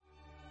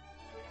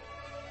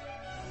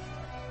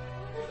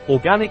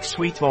Organic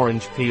sweet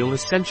orange peel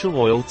essential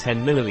oil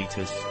 10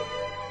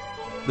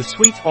 ml. The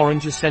sweet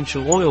orange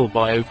essential oil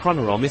by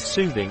PRANAROM is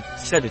soothing,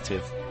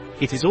 sedative.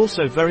 It is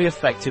also very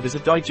effective as a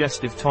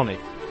digestive tonic.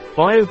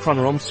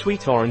 PRANAROM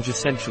sweet orange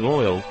essential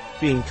oil,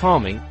 being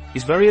calming,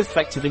 is very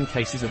effective in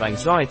cases of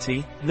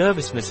anxiety,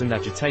 nervousness and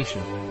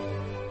agitation.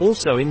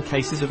 Also in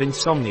cases of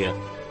insomnia.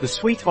 The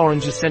sweet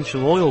orange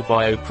essential oil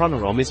by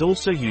PRANAROM is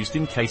also used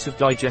in case of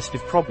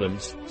digestive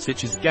problems,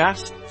 such as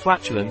gas,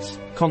 flatulence,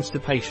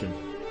 constipation.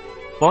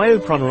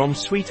 PRANAROM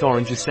sweet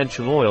orange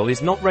essential oil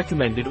is not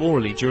recommended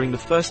orally during the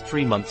first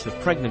 3 months of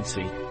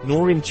pregnancy,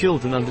 nor in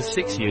children under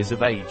 6 years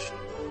of age.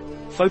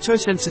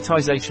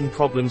 Photosensitization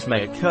problems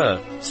may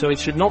occur, so it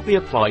should not be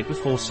applied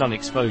before sun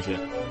exposure.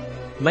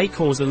 May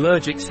cause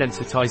allergic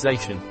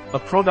sensitization, a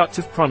product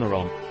of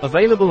PRANAROM.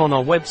 Available on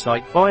our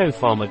website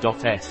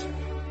biopharma.s.